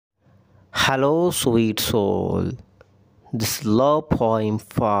Hello, sweet soul. This love poem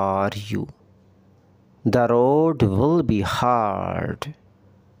for you. The road will be hard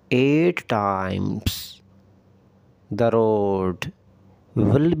 8 times. The road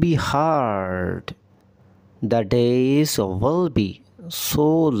will be hard. The days will be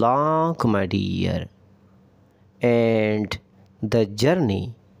so long, my dear. And the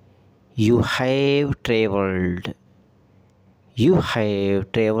journey you have traveled will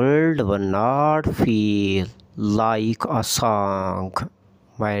not feel like a song,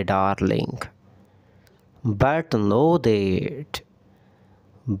 my darling. But know that,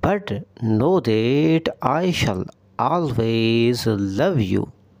 I shall always love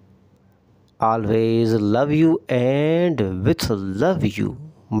you, and with love you,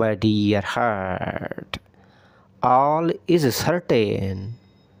 my dear heart. All is certain,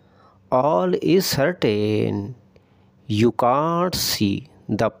 all is certain. You can't see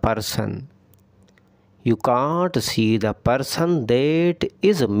the person. You can't see the person that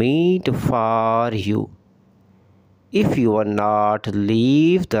is meant for you. If you are not,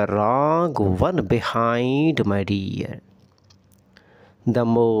 leave the wrong one behind, my dear. The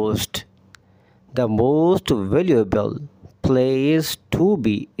most, the most valuable place to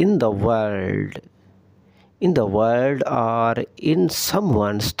be in the world or in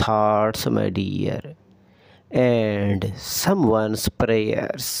someone's thoughts, my dear, and someone's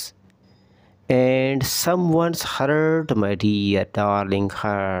prayers, and someone's heart, my dear darling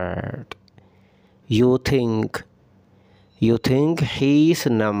heart. You think he's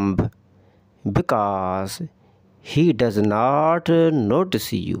numb because he does not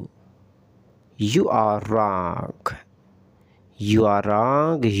notice you. You are wrong. You are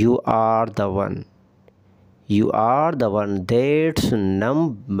wrong. You are the one. You are the one that's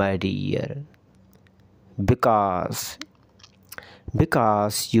numb, my dear. Because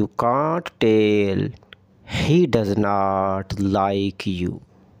you can't tell he does not like you.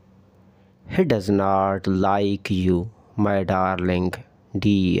 He does not like you, my darling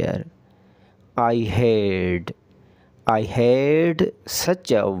dear. I had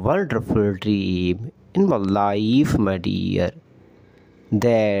such a wonderful dream in my life, my dear,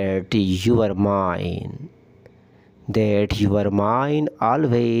 that you are mine,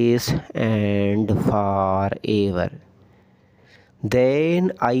 always and forever.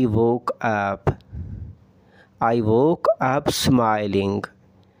 Then I woke up smiling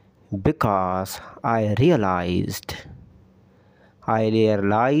because I realized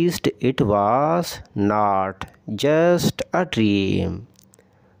it was not just a dream.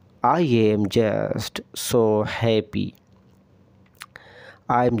 I am just so happy.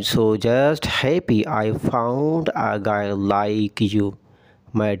 I'm so just happy I found a guy like you,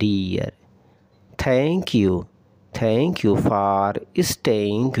 my dear. Thank you. Thank you for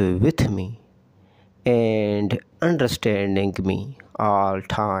staying with me and understanding me all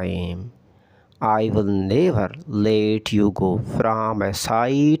time. I will never let you go from my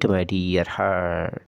sight, my dear heart.